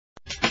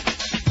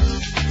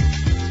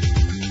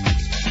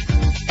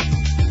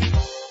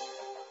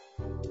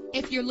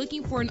If you're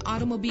looking for an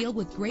automobile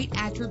with great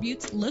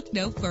attributes, look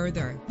no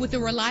further. With a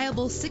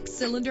reliable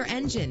 6-cylinder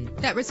engine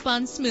that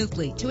responds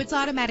smoothly to its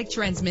automatic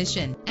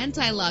transmission,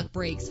 anti-lock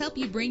brakes help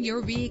you bring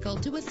your vehicle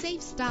to a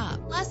safe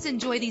stop. Plus,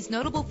 enjoy these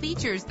notable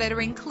features that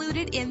are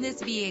included in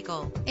this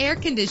vehicle: air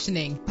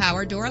conditioning,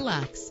 power door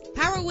locks,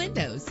 power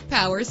windows,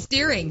 power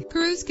steering,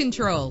 cruise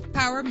control,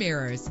 power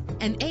mirrors,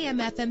 an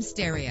AM/FM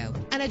stereo,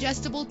 an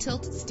adjustable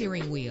tilt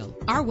steering wheel.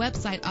 Our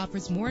website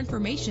offers more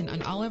information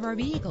on all of our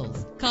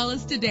vehicles. Call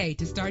us today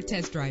to start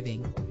test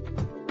driving.